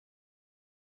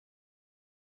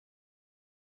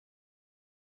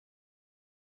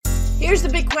Here's the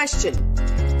big question.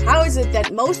 How is it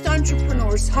that most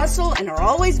entrepreneurs hustle and are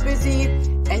always busy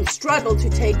and struggle to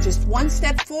take just one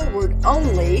step forward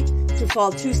only to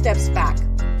fall 2 steps back?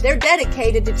 They're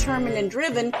dedicated, determined, and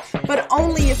driven, but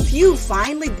only a few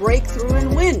finally break through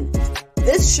and win.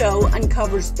 This show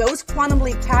uncovers those quantum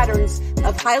leap patterns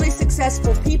of highly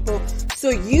successful people so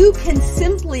you can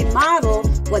simply model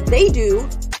what they do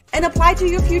and apply to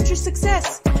your future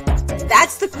success.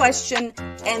 That's the question,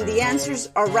 and the answers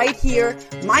are right here.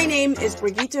 My name is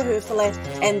Brigitte Höfele,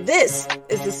 and this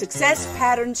is the Success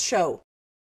Patterns Show.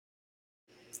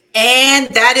 And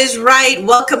that is right.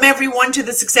 Welcome everyone to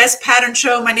the Success Pattern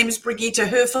Show. My name is Brigitte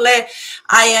Höfele.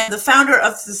 I am the founder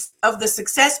of the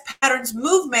Success Patterns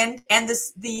Movement and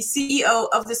the CEO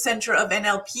of the Center of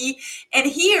NLP. And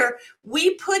here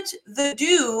we put the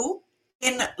do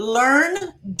in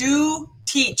learn, do,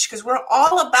 teach, because we're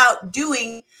all about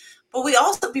doing. But we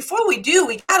also, before we do,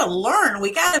 we got to learn.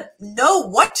 We got to know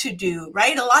what to do,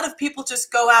 right? A lot of people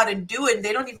just go out and do it, and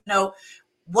they don't even know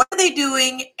what are they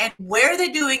doing and where are they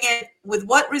doing it, with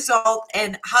what result,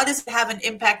 and how does it have an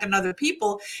impact on other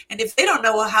people. And if they don't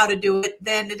know how to do it,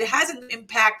 then it has an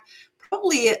impact,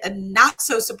 probably a not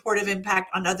so supportive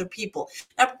impact on other people.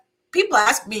 Now, people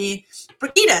ask me,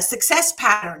 Brigitte, success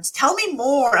patterns, tell me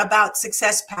more about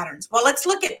success patterns. Well, let's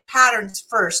look at patterns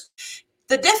first.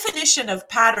 The definition of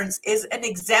patterns is an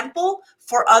example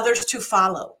for others to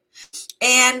follow.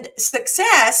 And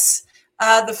success,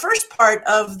 the first part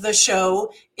of the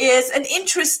show, is an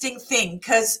interesting thing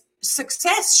because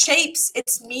success shapes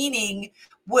its meaning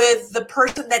with the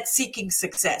person that's seeking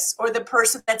success or the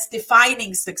person that's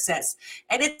defining success.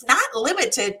 And it's not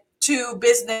limited to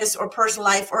business or personal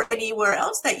life or anywhere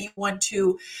else that you want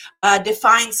to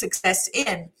define success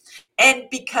in. And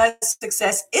because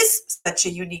success is such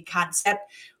a unique concept,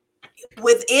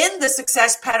 within the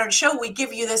Success Pattern Show, we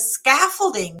give you the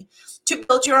scaffolding to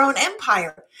build your own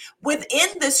empire.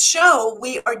 Within this show,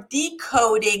 we are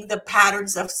decoding the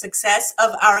patterns of success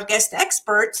of our guest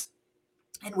experts.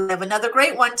 And we have another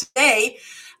great one today.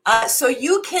 So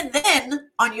you can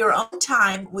then, on your own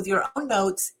time, with your own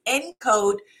notes,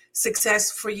 encode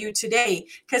success for you today.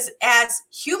 Because as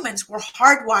humans, we're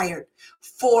hardwired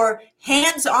for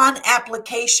hands-on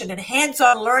application and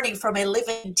hands-on learning from a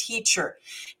living teacher.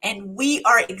 And we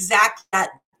are exactly that.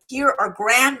 Here are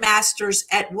grandmasters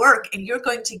at work, and you're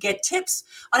going to get tips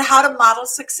on how to model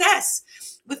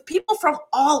success with people from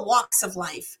all walks of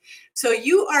life. So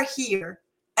you are here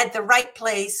at the right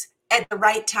place at the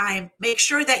right time. Make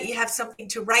sure that you have something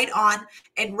to write on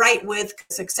and write with.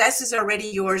 Success is already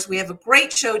yours. We have a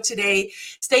great show today.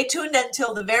 Stay tuned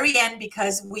until the very end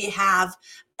because we have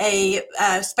a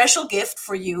special gift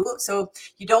for you. So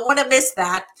you don't want to miss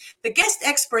that. The guest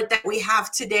expert that we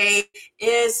have today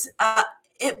is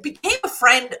it became a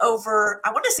friend over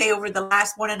the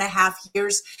last 1.5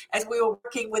 years as we were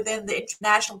working within the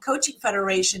International Coaching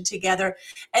Federation together.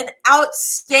 An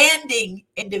outstanding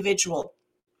individual.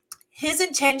 His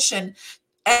intention,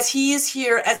 as he is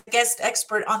here as a guest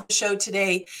expert on the show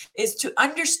today, is to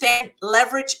understand,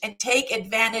 leverage, and take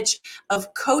advantage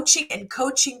of coaching and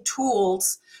coaching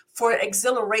tools for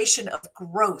exhilaration of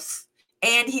growth.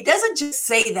 And he doesn't just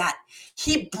say that.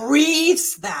 He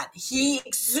breathes that. He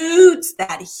exudes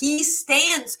that. He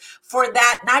stands for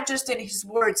that, not just in his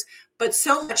words, but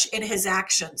so much in his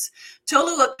actions.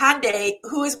 Tolu Akande,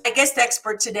 who is my guest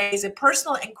expert today, is a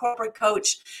personal and corporate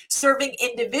coach serving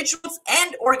individuals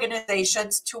and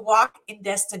organizations to walk in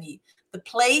destiny, the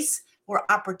place where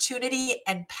opportunity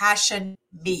and passion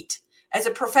meet. As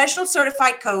a professional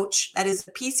certified coach, that is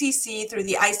a PCC through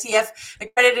the ICF,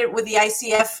 accredited with the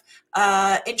ICF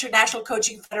International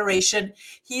Coaching Federation,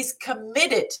 he's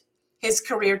committed his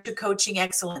career to coaching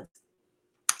excellence.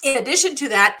 In addition to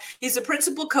that, he's a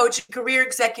principal coach, career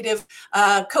executive,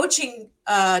 coaching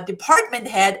department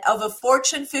head of a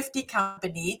Fortune 50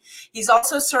 company. He's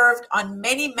also served on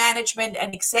many management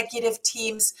and executive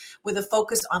teams with a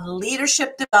focus on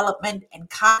leadership development and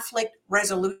conflict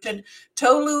resolution.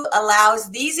 Tolu allows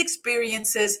these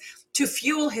experiences to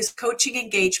fuel his coaching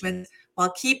engagement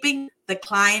while keeping the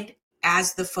client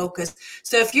as the focus.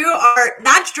 So if you are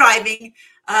not driving,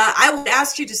 I would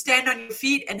ask you to stand on your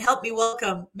feet and help me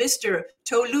welcome Mr.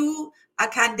 Tolu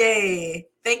Akande.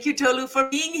 Thank you, Tolu, for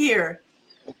being here.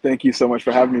 Thank you so much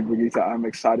for having me, Brigitte. I'm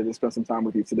excited to spend some time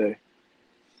with you today.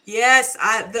 Yes,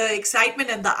 the excitement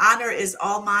and the honor is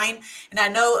all mine, and I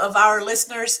know of our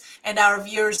listeners and our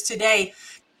viewers today.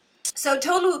 So,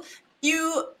 Tolu,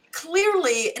 you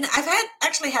clearly, and I've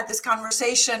actually had this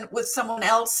conversation with someone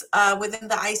else within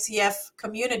the ICF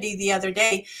community the other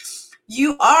day.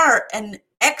 You are an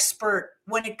expert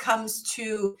when it comes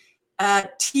to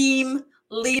team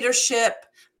leadership,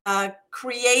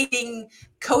 creating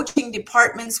coaching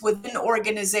departments within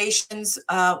organizations,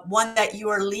 one that you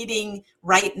are leading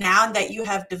right now and that you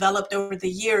have developed over the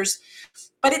years.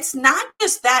 But it's not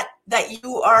just that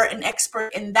you are an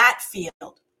expert in that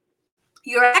field.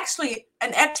 You're actually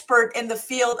an expert in the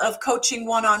field of coaching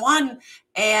one-on-one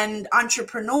and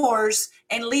entrepreneurs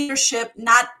and leadership,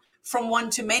 not from one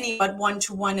to many, but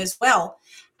one-to-one as well.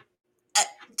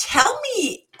 Tell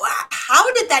me,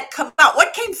 how did that come about?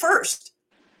 What came first?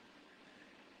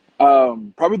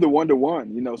 Probably the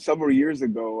one-to-one. Several years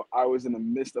ago, I was in the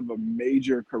midst of a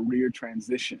major career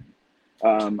transition.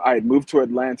 I had moved to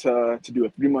Atlanta to do a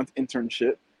 3-month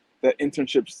internship. That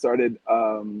internship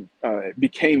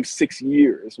became 6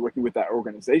 years working with that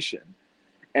organization.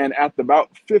 And at the about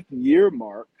 5th year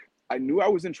mark, I knew I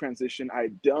was in transition. I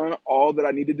had done all that I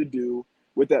needed to do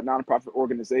with that nonprofit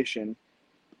organization.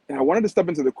 And I wanted to step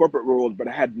into the corporate world, but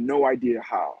I had no idea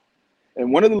how.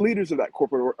 And one of the leaders of that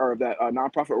corporate or that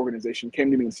nonprofit organization came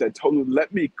to me and said, "Tolu,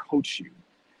 let me coach you."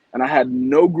 And I had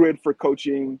no grid for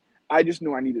coaching. I just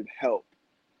knew I needed help.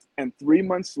 And 3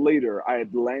 months later, I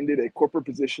had landed a corporate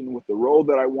position with the role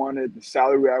that I wanted, the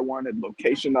salary I wanted,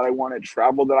 location that I wanted,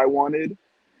 travel that I wanted.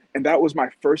 And that was my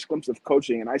first glimpse of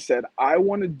coaching. And I said, I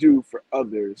want to do for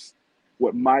others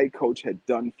what my coach had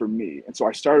done for me. And so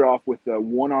I started off with a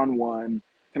one-on-one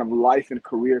kind of life and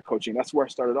career coaching. That's where I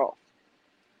started off.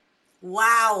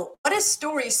 Wow, what a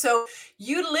story. So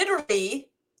you literally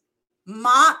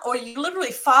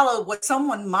followed what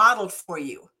someone modeled for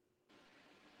you.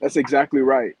 That's exactly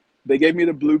right. They gave me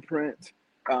the blueprint.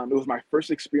 It was my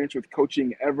first experience with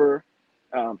coaching ever.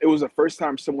 It was the first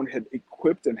time someone had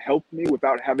equipped and helped me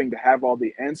without having to have all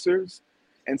the answers.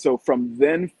 And so from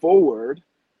then forward,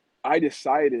 I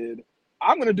decided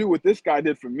I'm going to do what this guy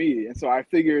did for me. And so I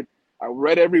figured I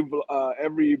read every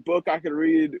book I could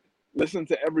read, listened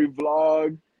to every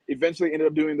vlog, eventually ended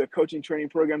up doing the coaching training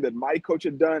program that my coach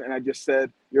had done. And I just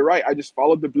said, you're right. I just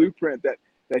followed the blueprint that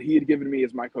he had given me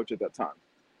as my coach at that time.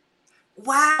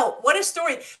 Wow, what a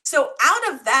story. So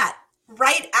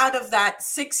right out of that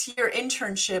 6-year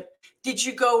internship, did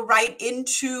you go right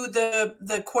into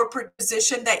the corporate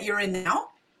position that you're in now?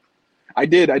 I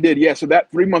did. Yeah. So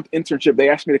that 3-month internship, they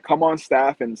asked me to come on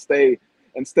staff and stay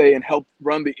and help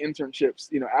run the internships,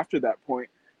 after that point.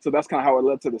 So that's kind of how it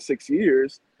led to the 6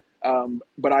 years.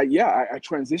 But I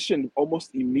transitioned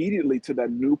almost immediately to that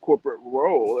new corporate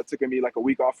role. It took me like a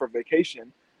week off for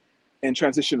vacation and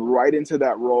transitioned right into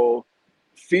that role.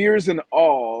 Fears and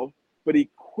all, but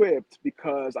equipped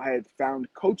because I had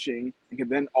found coaching and could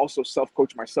then also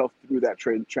self-coach myself through that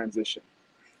transition.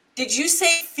 Did you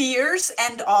say fears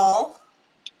and all?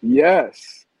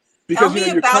 Yes. Because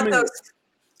Tell me about those.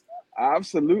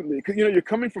 Absolutely. Because you're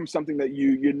coming from something that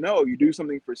you do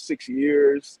something for 6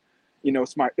 years.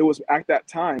 It was at that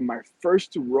time my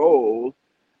first role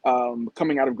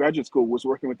coming out of graduate school was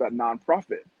working with that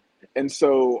nonprofit. And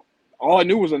so all I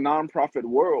knew was a nonprofit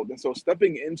world. And so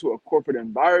stepping into a corporate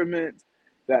environment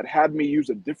that had me use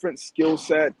a different skill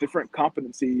set, different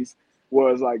competencies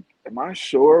was like, am I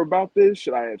sure about this?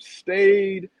 Should I have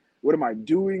stayed? What am I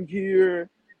doing here?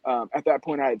 At that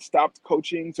point, I had stopped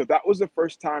coaching. So that was the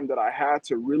first time that I had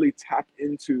to really tap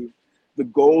into the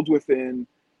gold within,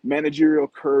 managerial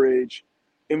courage,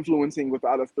 influencing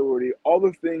without authority, all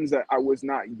the things that I was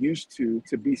not used to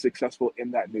be successful in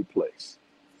that new place.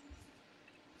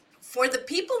 For the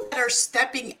people that are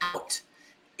stepping out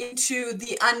into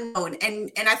the unknown,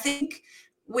 and I think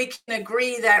we can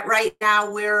agree that right now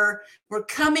we're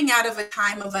coming out of a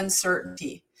time of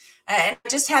uncertainty. And I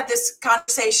just had this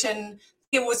conversation.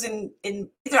 It was in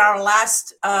either our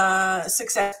last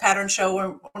Success Pattern show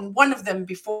or on one of them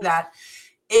before that.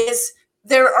 Is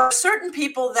there are certain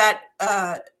people that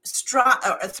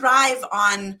thrive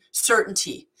on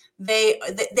certainty. They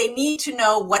need to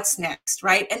know what's next,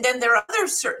 right? And then there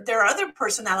are other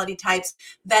personality types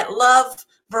that love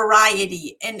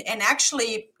variety and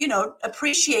actually,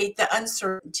 appreciate the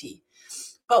uncertainty.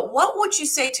 But what would you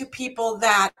say to people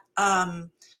that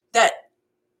that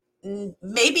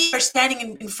maybe are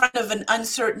standing in front of an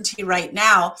uncertainty right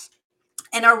now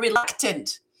and are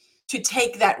reluctant to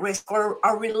take that risk or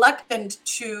are reluctant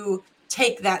to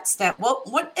take that step?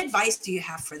 What advice do you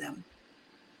have for them?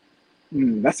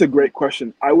 That's a great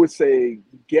question. I would say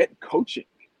get coaching.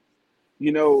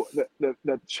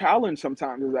 The challenge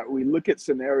sometimes is that we look at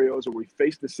scenarios or we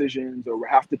face decisions or we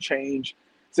have to change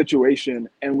situation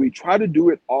and we try to do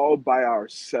it all by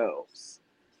ourselves.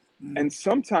 And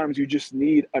sometimes you just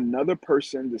need another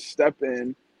person to step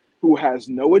in who has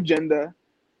no agenda,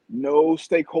 no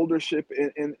stakeholdership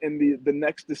in the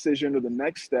next decision or the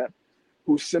next step,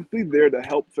 who's simply there to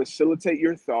help facilitate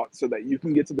your thoughts so that you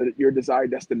can get to your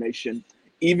desired destination,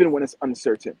 even when it's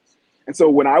uncertain. And so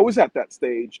when I was at that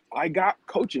stage, I got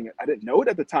coaching. I didn't know it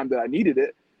at the time that I needed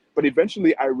it, but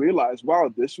eventually I realized,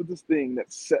 wow, this was the thing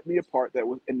that set me apart, that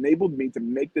enabled me to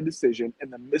make the decision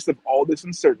in the midst of all this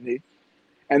uncertainty,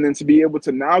 and then to be able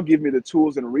to now give me the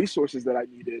tools and resources that I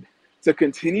needed to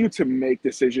continue to make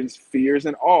decisions, fears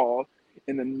and all,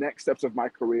 in the next steps of my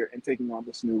career and taking on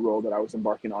this new role that I was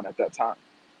embarking on at that time.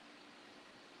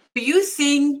 Do you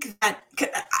think that,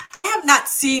 I have not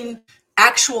seen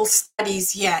actual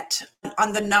studies yet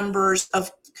on the numbers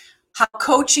of how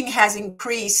coaching has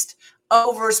increased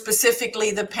over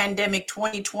specifically the pandemic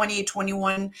 2020,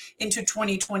 21 into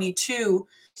 2022.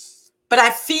 But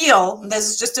I feel, this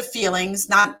is just a feeling, it's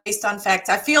not based on facts,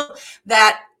 I feel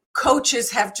that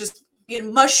coaches have just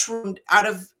been mushroomed out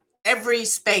of every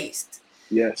space.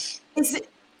 Yes. Is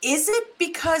it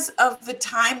because of the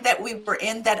time that we were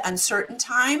in, that uncertain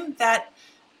time, that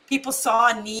people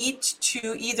saw a need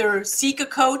to either seek a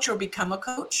coach or become a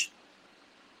coach?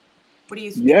 What do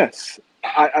you think? Yes,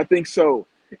 I think so.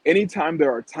 Anytime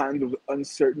there are times of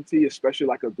uncertainty, especially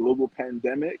like a global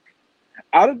pandemic,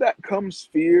 out of that comes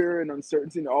fear and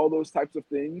uncertainty and all those types of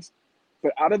things.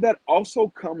 But out of that also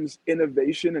comes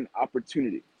innovation and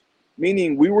opportunity.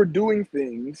 Meaning we were doing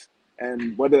things,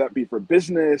 and whether that be for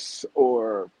business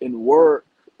or in work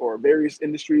or various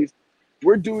industries,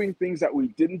 we're doing things that we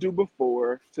didn't do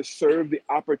before to serve the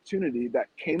opportunity that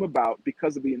came about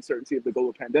because of the uncertainty of the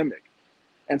global pandemic.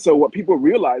 And so what people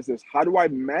realize is, how do I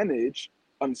manage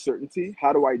uncertainty?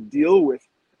 How do I deal with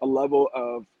a level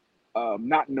of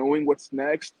not knowing what's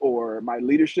next, or my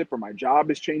leadership or my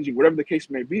job is changing, whatever the case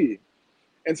may be.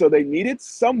 And so they needed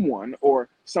someone or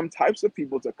some types of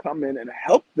people to come in and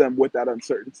help them with that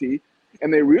uncertainty.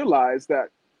 And they realized that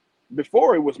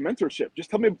before it was mentorship. Just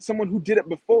tell me someone who did it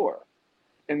before,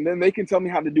 and then they can tell me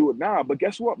how to do it now. But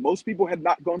guess what? Most people had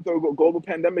not gone through a global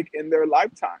pandemic in their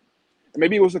lifetime. And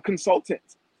maybe it was a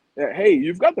consultant. Hey,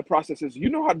 you've got the processes, you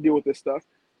know how to deal with this stuff.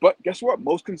 But guess what?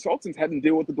 Most consultants hadn't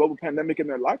dealt with the global pandemic in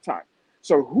their lifetime.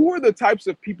 So who are the types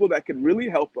of people that can really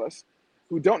help us,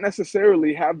 who don't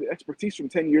necessarily have the expertise from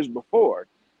 10 years before?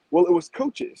 Well, it was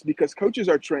coaches, because coaches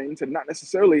are trained to not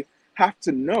necessarily have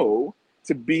to know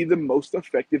to be the most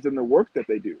effective in the work that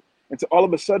they do. And so all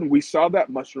of a sudden, we saw that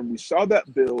mushroom, we saw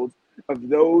that build of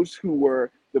those who were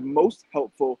the most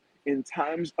helpful in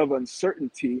times of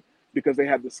uncertainty, because they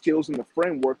had the skills and the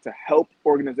framework to help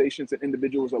organizations and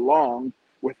individuals along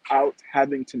without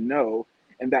having to know.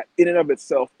 And that in and of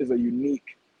itself is a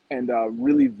unique and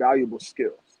really valuable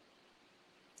skill.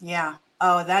 Yeah.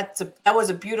 Oh, that was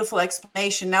a beautiful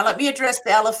explanation. Now let me address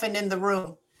the elephant in the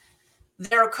room.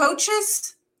 There are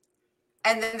coaches,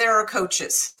 and then there are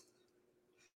coaches.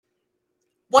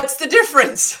 What's the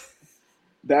difference?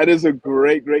 That is a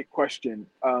great question.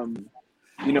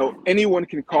 Anyone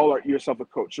can call yourself a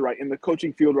coach, right? In the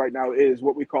coaching field right now is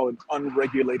what we call an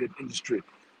unregulated industry.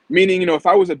 Meaning, if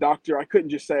I was a doctor, I couldn't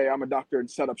just say I'm a doctor and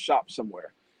set up shop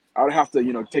somewhere. I would have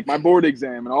to, take my board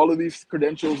exam and all of these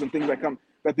credentials and things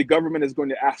that the government is going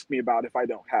to ask me about if I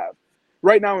don't have.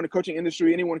 Right now in the coaching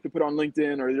industry, anyone can put on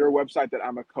LinkedIn or your website that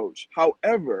I'm a coach.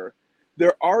 However,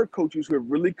 there are coaches who have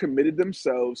really committed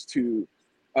themselves to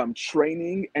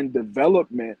training and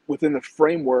development within the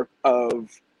framework of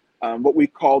what we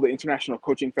call the International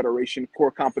Coaching Federation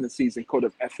core competencies and code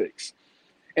of ethics.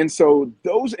 And so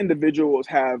those individuals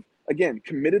have, again,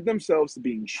 committed themselves to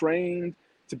being trained,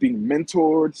 to being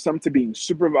mentored, some to being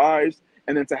supervised,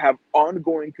 and then to have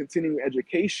ongoing continuing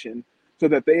education so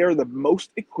that they are the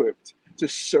most equipped to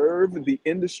serve the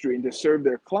industry and to serve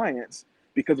their clients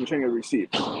because of the training they receive.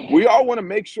 We all want to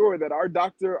make sure that our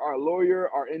doctor, our lawyer,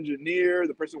 our engineer,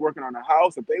 the person working on a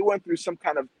house, that they went through some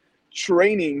kind of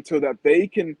training so that they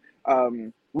can,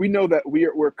 we know that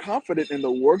we're confident in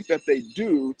the work that they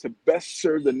do to best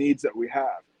serve the needs that we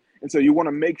have. And so you want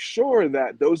to make sure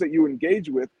that those that you engage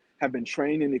with have been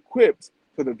trained and equipped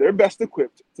so that they're best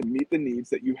equipped to meet the needs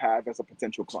that you have as a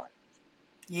potential client.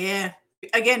 Yeah.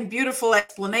 Again, beautiful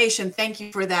explanation. Thank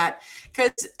you for that.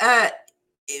 Because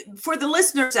for the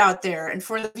listeners out there and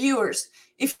for the viewers,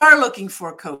 if you are looking for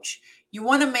a coach, you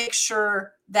want to make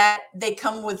sure that they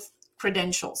come with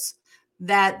credentials,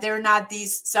 that they're not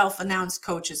these self-announced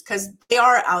coaches, because they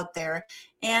are out there.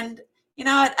 And,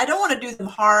 I don't want to do them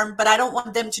harm, but I don't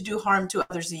want them to do harm to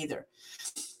others either.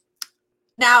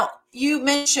 Now, you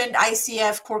mentioned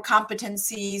ICF core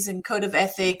competencies and code of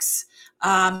ethics,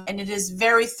 and it is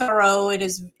very thorough. It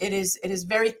is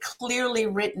very clearly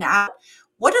written out.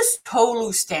 what does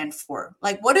Tolu stand for?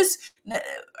 Like, what is,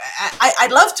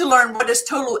 I'd love to learn, what does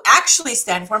Tolu actually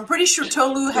stand for? I'm pretty sure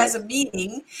Tolu has a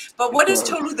meaning, but what does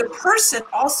Tolu, the person,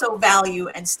 also value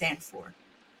and stand for?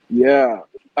 Yeah.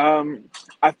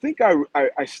 I think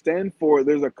I stand for,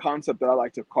 there's a concept that I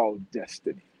like to call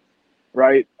destiny,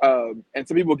 right? And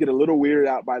some people get a little weirded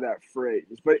out by that phrase,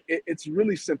 but it's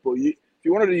really simple. If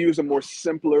you wanted to use a more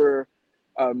simpler,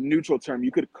 neutral term,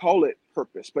 you could call it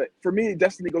purpose. But for me,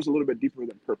 destiny goes a little bit deeper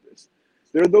than purpose.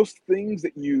 There are those things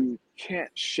that you can't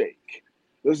shake,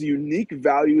 those unique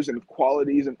values and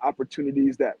qualities and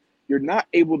opportunities that you're not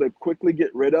able to quickly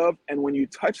get rid of. And when you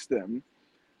touch them,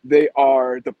 they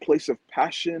are the place of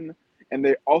passion, and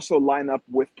they also line up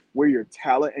with where your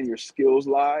talent and your skills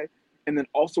lie, and then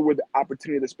also where the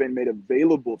opportunity that's been made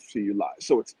available to you lies.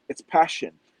 So it's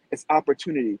passion, it's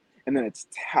opportunity, and then it's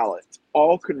talent,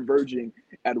 all converging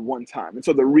at one time. And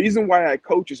so the reason why I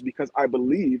coach is because I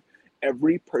believe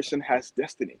every person has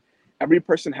destiny. Every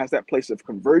person has that place of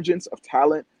convergence of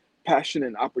talent, passion,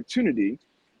 and opportunity,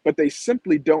 but they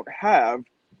simply don't have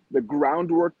the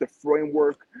groundwork, the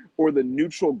framework, or the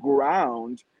neutral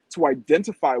ground to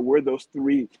identify where those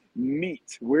three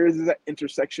meet. Where does that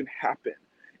intersection happen?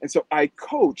 And so I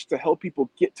coach to help people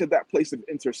get to that place of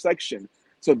intersection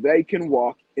so they can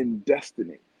walk in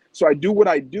destiny. So I do what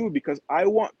I do because I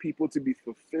want people to be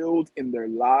fulfilled in their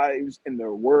lives, in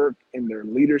their work, in their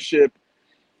leadership,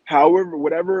 however,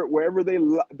 whatever, wherever they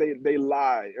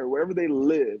lie or wherever they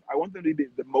live. I want them to be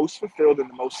the most fulfilled and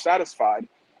the most satisfied.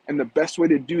 And the best way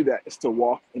to do that is to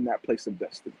walk in that place of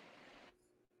destiny.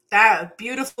 That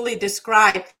beautifully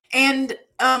described. And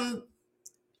I'm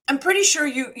pretty sure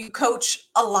you coach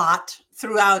a lot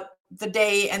throughout the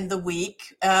day and the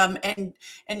week, and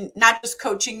not just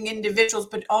coaching individuals,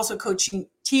 but also coaching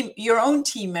your own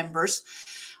team members.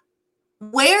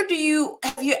 Where have you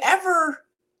ever,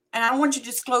 and I don't want you to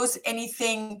disclose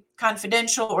anything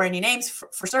confidential or any names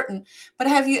for certain, but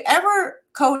have you ever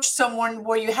coached someone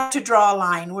where you have to draw a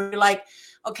line where you're like,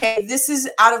 okay, this is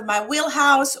out of my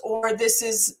wheelhouse, or this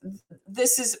is,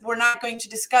 we're not going to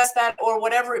discuss that, or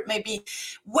whatever it may be.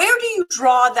 Where do you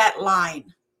draw that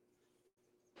line?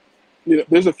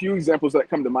 There's a few examples that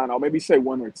come to mind. I'll maybe say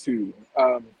one or two.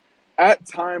 At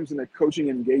times in a coaching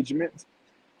engagement,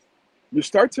 you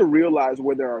start to realize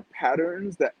where there are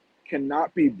patterns that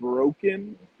cannot be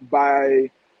broken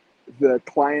by the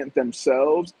client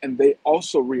themselves, and they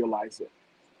also realize it.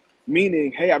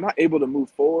 Meaning, hey, I'm not able to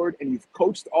move forward, and you've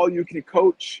coached all you can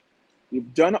coach.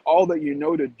 You've done all that you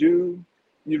know to do.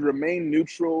 You remain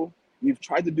neutral. You've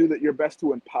tried to do your best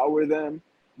to empower them,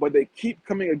 but they keep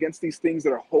coming against these things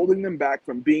that are holding them back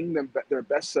from being their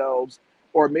best selves,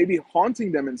 or maybe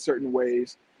haunting them in certain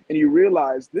ways. And you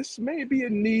realize this may be a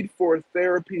need for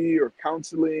therapy or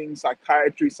counseling,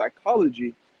 psychiatry,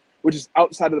 psychology, which is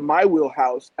outside of my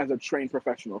wheelhouse as a trained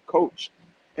professional coach.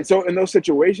 And so in those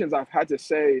situations, I've had to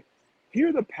say, here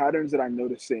are the patterns that I'm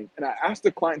noticing. And I ask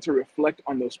the client to reflect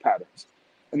on those patterns.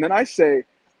 And then I say,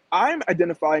 I'm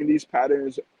identifying these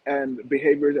patterns and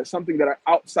behaviors as something that are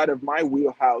outside of my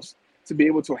wheelhouse to be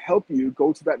able to help you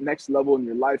go to that next level in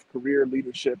your life, career,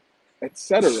 leadership,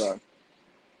 etc.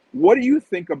 What do you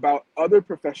think about other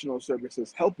professional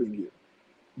services helping you?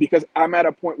 Because I'm at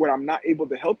a point where I'm not able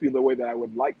to help you the way that I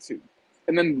would like to.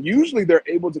 And then usually they're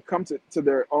able to come to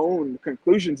their own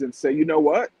conclusions and say, you know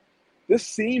what? This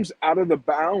seems out of the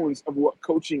bounds of what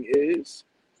coaching is,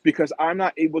 because I'm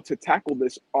not able to tackle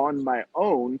this on my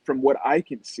own from what I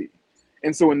can see.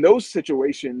 And so in those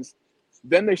situations,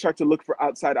 then they start to look for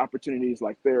outside opportunities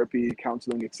like therapy,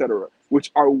 counseling, etc.,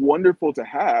 which are wonderful to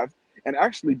have, and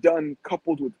actually done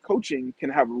coupled with coaching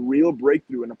can have real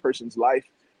breakthrough in a person's life,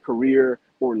 career,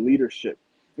 or leadership.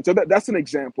 And so that's an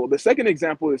example. The second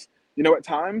example is, at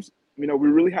times, we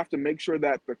really have to make sure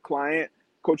that the client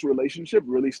coach relationship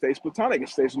really stays platonic, it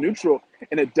stays neutral,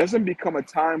 and it doesn't become a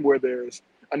time where there's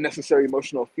unnecessary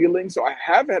emotional feelings. So I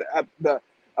have had the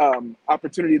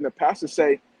opportunity in the past to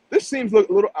say, this seems a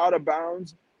little out of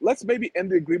bounds. Let's maybe end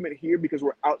the agreement here because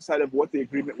we're outside of what the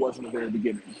agreement was in the very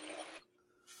beginning.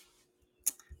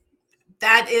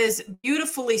 That is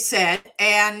beautifully said.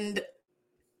 And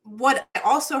what I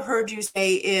also heard you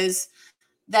say is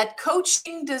that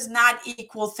coaching does not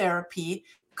equal therapy.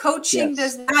 Coaching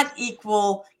does not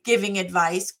equal giving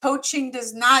advice. Coaching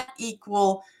does not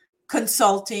equal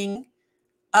consulting,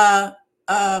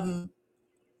 having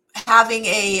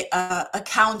a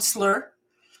counselor.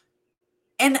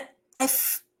 And I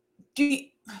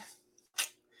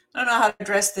don't know how to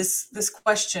address this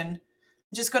question.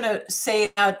 I'm just going to say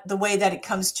it out the way that it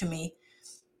comes to me.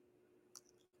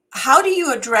 How do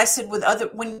you address it with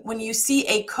when you see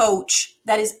a coach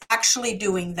that is actually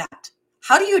doing that?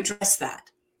 How do you address that?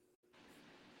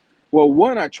 Well,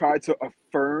 one, I try to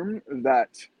affirm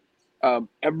that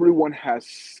everyone has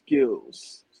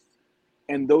skills,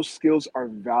 and those skills are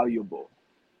valuable.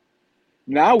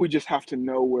 Now we just have to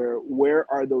know where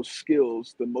are those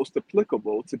skills the most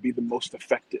applicable to be the most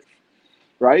effective,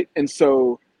 right? And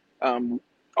so um,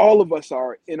 all of us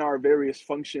are in our various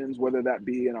functions, whether that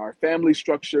be in our family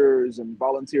structures and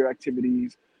volunteer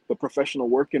activities, the professional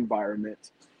work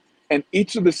environment, and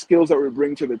each of the skills that we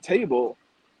bring to the table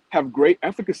have great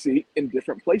efficacy in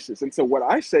different places. And so what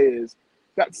I say is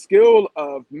that skill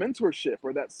of mentorship,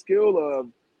 or that skill of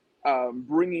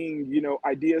bringing,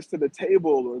 ideas to the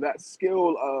table, or that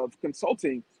skill of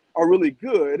consulting are really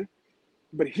good,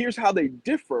 but here's how they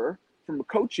differ from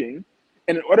coaching.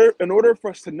 And in order for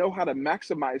us to know how to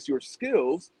maximize your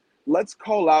skills, let's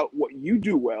call out what you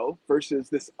do well versus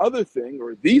this other thing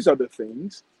or these other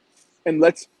things, and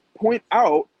let's point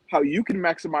out how you can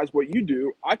maximize what you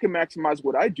do, I can maximize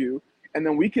what I do, and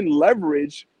then we can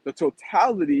leverage the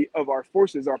totality of our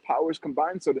forces, our powers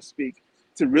combined, so to speak,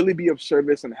 to really be of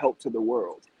service and help to the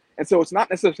world. And so it's not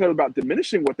necessarily about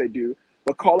diminishing what they do,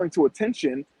 but calling to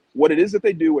attention what it is that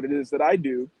they do, what it is that I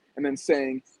do, and then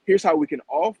saying, here's how we can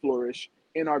all flourish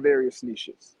in our various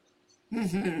niches.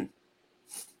 Mm-hmm.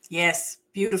 Yes,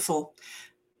 beautiful.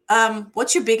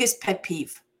 What's your biggest pet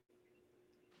peeve?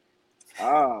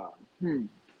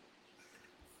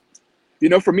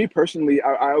 For me personally,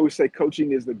 I always say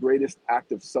coaching is the greatest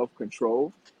act of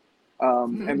self-control.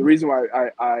 And the reason why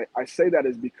I say that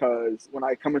is because when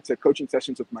I come into coaching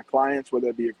sessions with my clients, whether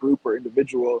it be a group or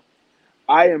individual,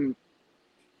 I am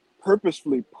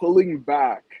purposefully pulling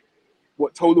back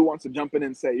what Tolu wants to jump in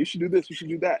and say, you should do this, you should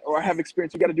do that, or I have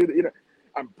experience, you got to do that.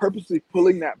 I'm purposely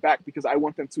pulling that back because I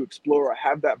want them to explore or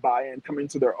have that buy-in, come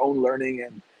into their own learning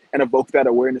and evoke that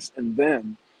awareness in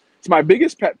them. So my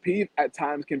biggest pet peeve at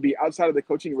times can be outside of the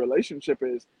coaching relationship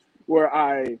is where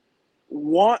I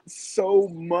want so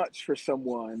much for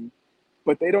someone,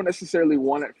 but they don't necessarily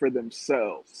want it for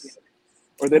themselves,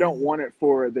 or they don't want it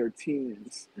for their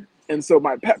teams. And so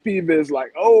my pet peeve is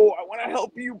like, oh, I want to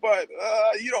help you, but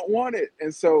you don't want it.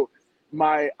 And so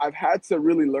I've had to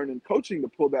really learn in coaching to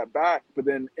pull that back. But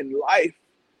then in life,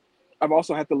 I've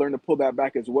also had to learn to pull that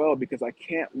back as well, because I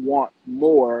can't want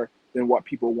more than what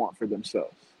people want for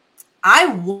themselves. I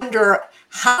wonder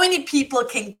how many people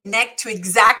can connect to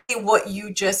exactly what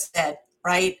you just said,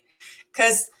 right?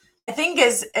 Because I think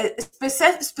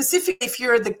specifically if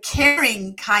you're the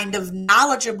caring kind of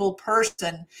knowledgeable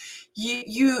person, you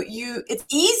it's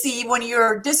easy when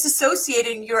you're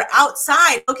disassociating, you're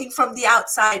outside looking from the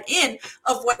outside in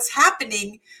of what's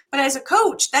happening. But as a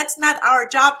coach, that's not our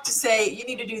job to say you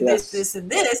need to do this, this,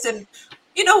 and this, and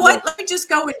you know what? Yes. Let me just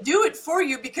go and do it for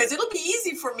you because it'll be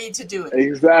easy for me to do it.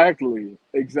 Exactly.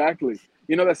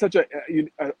 That's such a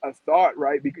thought,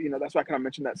 right? Because, that's why I kind of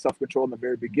mentioned that self-control in the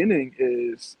very beginning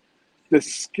is the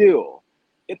skill.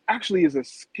 It actually is a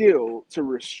skill to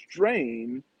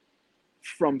restrain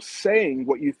from saying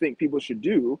what you think people should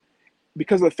do,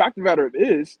 because the fact of the matter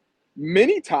is,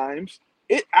 many times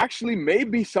it actually may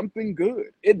be something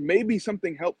good. It may be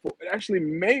something helpful. It actually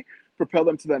may propel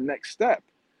them to the next step.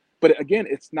 But again,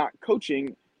 it's not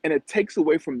coaching, and it takes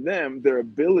away from them their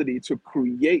ability to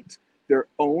create their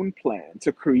own plan,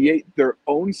 to create their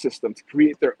own system, to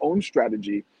create their own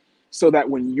strategy, so that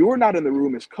when you're not in the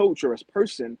room as coach or as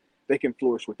person, they can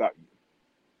flourish without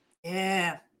you.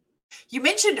 Yeah. You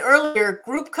mentioned earlier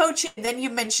group coaching, and then you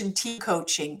mentioned team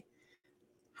coaching.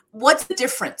 What's the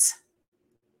difference?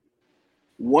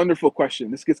 Wonderful question.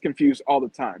 This gets confused all the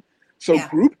time. So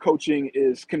Group coaching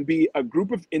can be a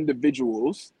group of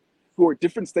individuals who are at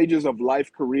different stages of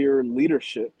life, career,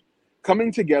 leadership, coming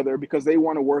together because they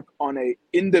want to work on an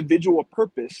individual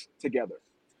purpose together.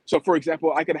 So for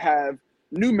example, I could have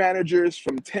new managers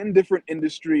from 10 different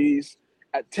industries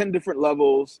at 10 different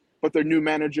levels, but they're new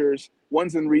managers.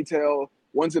 One's in retail,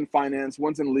 one's in finance,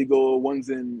 one's in legal, one's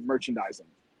in merchandising,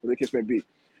 whatever the case may be.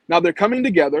 Now they're coming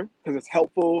together because it's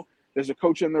helpful. There's a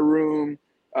coach in the room.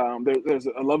 There's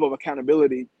a level of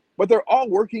accountability, but they're all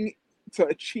working to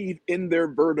achieve in their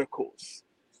verticals.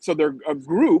 So they're a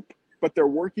group, but they're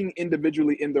working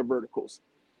individually in their verticals.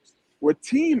 What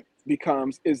team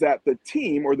becomes is that the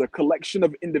team, or the collection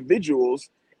of individuals,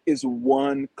 is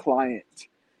one client,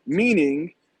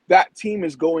 meaning that team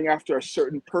is going after a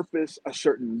certain purpose, a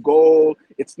certain goal.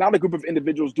 It's not a group of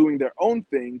individuals doing their own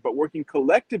thing, but working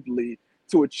collectively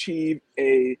to achieve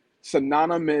a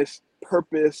synonymous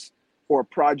purpose or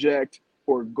project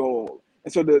or goal.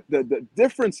 And so the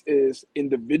difference is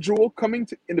individuals coming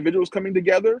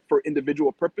together for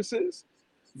individual purposes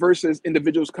versus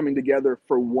individuals coming together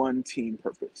for one team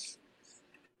purpose.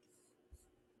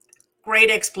 Great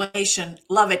explanation.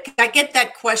 Love it. I get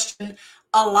that question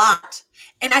a lot.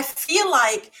 And I feel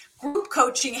like group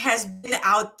coaching has been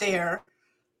out there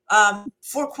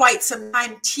for quite some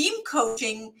time. Team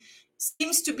coaching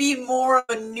seems to be more of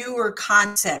a newer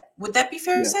concept. Would that be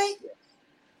fair to say? Yes.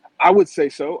 I would say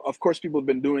so. Of course, people have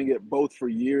been doing it both for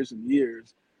years and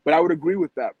years, but I would agree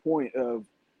with that point of,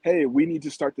 hey, we need to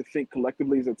start to think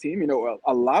collectively as a team. You know,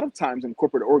 a lot of times in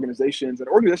corporate organizations and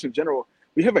organizations in general,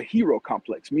 we have a hero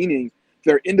complex, meaning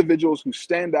there are individuals who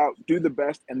stand out, do the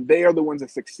best, and they are the ones that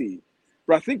succeed.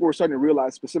 But I think we're starting to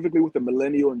realize, specifically with the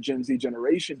millennial and Gen Z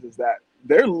generations, is that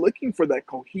they're looking for that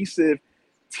cohesive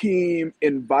team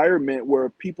environment where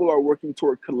people are working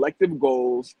toward collective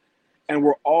goals and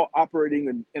we're all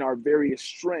operating in our various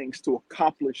strengths to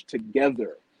accomplish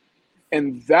together.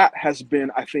 And that has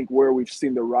been, I think, where we've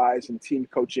seen the rise in team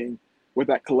coaching with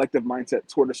that collective mindset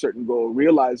toward a certain goal,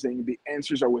 realizing the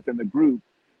answers are within the group.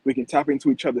 We can tap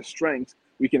into each other's strengths.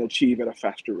 We can achieve at a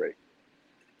faster rate.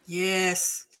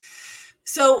 Yes.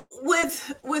 So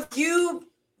with you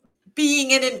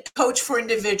being a coach for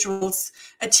individuals,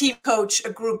 a team coach, a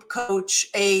group coach,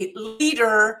 a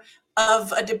leader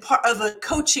of a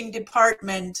coaching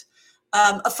department,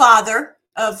 a father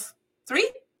of three,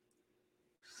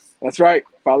 That's right.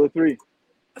 Father three.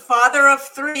 father of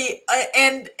three,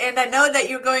 and I know that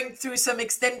you're going through some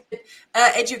extended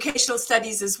educational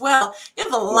studies as well. You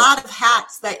have a lot of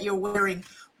hats that you're wearing.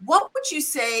 What would you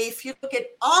say, if you look at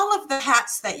all of the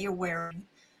hats that you're wearing,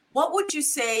 what would you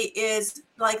say is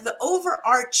like the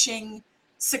overarching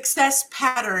success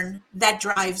pattern that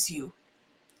drives you?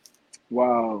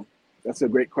 Wow. That's a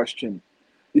great question.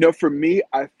 You know, for me,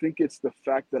 I think it's the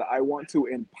fact that I want to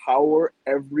empower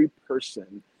every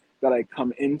person that I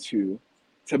come into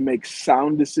to make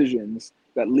sound decisions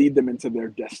that lead them into their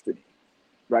destiny,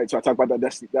 right? So I talked about that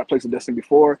destiny, that place of destiny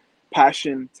before,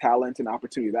 passion, talent, and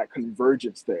opportunity, that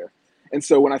convergence there. And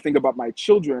so when I think about my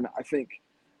children, I think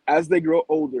as they grow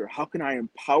older, how can I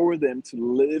empower them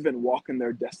to live and walk in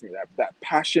their destiny? That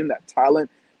passion, that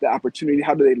talent, that opportunity,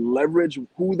 how do they leverage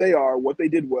who they are, what they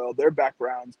did well, their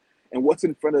backgrounds, and what's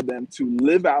in front of them to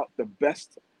live out the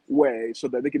best way so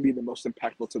that they can be the most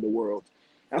impactful to the world.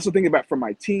 I also think about for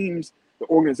my teams, the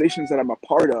organizations that I'm a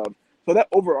part of. So that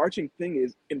overarching thing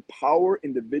is empower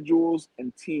individuals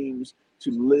and teams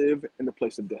to live in the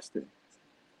place of destiny.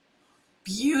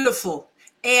 Beautiful.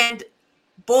 And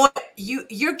boy,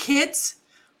 your kids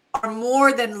are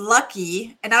more than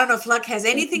lucky, and I don't know if luck has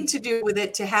Thank anything you. to do with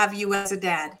it, to have you as a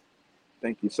dad.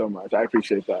 Thank you so much. I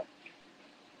appreciate that.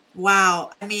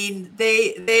 Wow. I mean,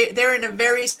 they're in a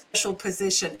very special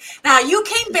position. Now, you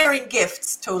came bearing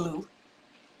gifts, Tolu.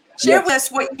 Share with Yes.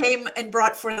 us what you came and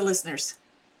brought for the listeners.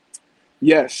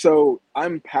 Yes. So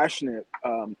I'm passionate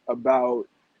about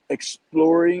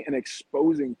exploring and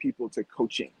exposing people to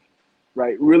coaching,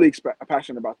 right? Really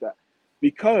passionate about that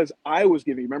because I was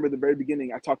giving, remember the very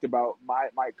beginning, I talked about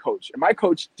my coach, and my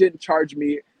coach didn't charge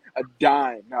me a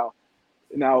dime.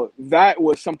 Now that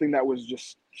was something that was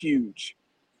just huge.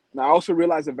 And I also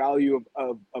realized the value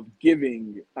of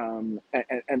giving and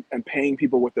paying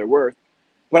people what they're worth.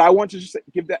 But I want to just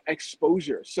give that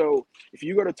exposure. So if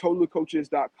you go to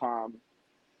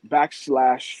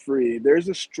tolucoaches.com/free, there's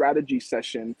a strategy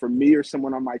session for me or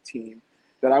someone on my team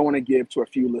that I want to give to a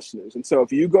few listeners. And so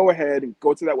if you go ahead and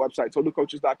go to that website,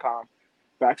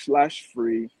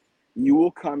 tolucoaches.com/free, you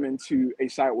will come into a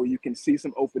site where you can see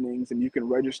some openings and you can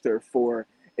register for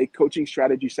a coaching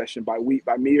strategy session by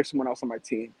me or someone else on my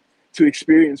team to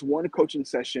experience one coaching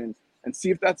session and see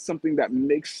if that's something that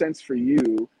makes sense for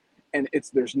you. And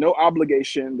there's no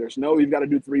obligation. There's no, you've got to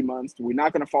do 3 months. We're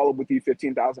not going to follow up with you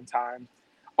 15,000 times.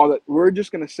 All that, we're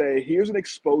just going to say, here's an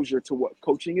exposure to what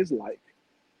coaching is like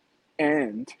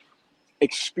and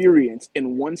experience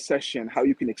in one session how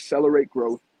you can accelerate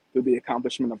growth through the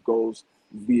accomplishment of goals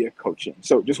via coaching.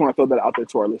 So just want to throw that out there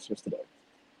to our listeners today.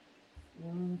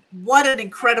 What an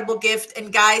incredible gift.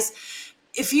 And guys,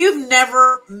 if you've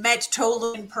never met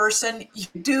Tolu in person, you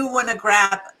do want to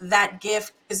grab that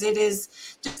gift, because it is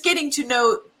just getting to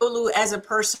know Tolu as a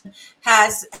person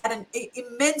has had an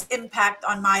immense impact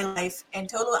on my life. And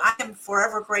Tolu, I am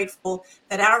forever grateful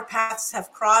that our paths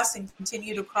have crossed and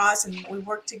continue to cross, and we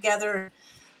work together.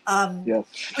 Yes.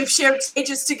 We've shared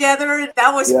stages together, and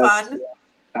that was Yes, fun.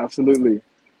 absolutely.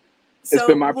 So it's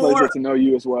been my pleasure to know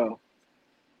you as well.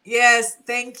 Yes,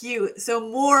 thank you. So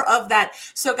more of that.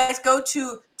 So guys, go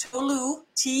to Tolu,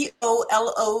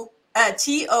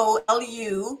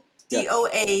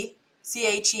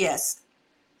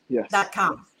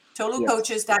 TOLUCHES.com,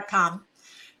 ToluCoaches.com,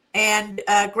 and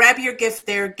grab your gift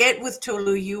there. Get with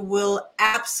Tolu. You will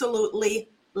absolutely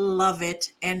love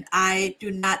it. And I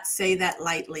do not say that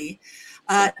lightly.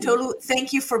 Tolu,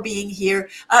 thank you for being here.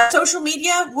 Social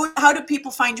media, how do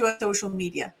people find you on social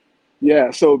media?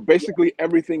 Yeah, so basically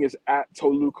everything is at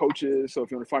Tolu Coaches. So if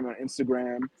you want to find me on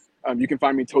Instagram, you can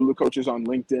find me Tolu Coaches on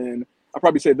LinkedIn. I'll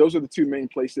probably say those are the two main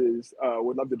places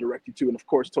would love to direct you to. And of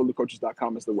course,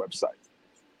 tolucoaches.com is the website.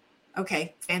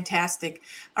 Okay, fantastic.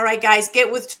 All right, guys,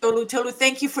 get with Tolu. Tolu,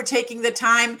 thank you for taking the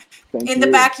time Thank the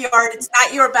you. backyard. It's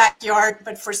not your backyard,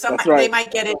 but for some, That's right. They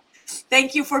might get it.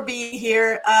 Thank you for being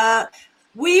here.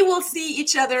 We will see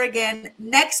each other again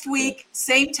next week,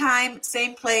 same time,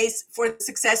 same place for the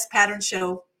Success Pattern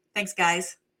Show. Thanks,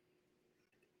 guys.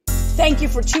 Thank you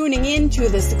for tuning in to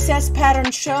the Success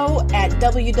Pattern Show at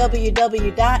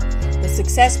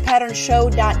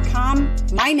www.thesuccesspatternshow.com.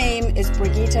 My name is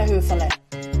Brigitte Höfele.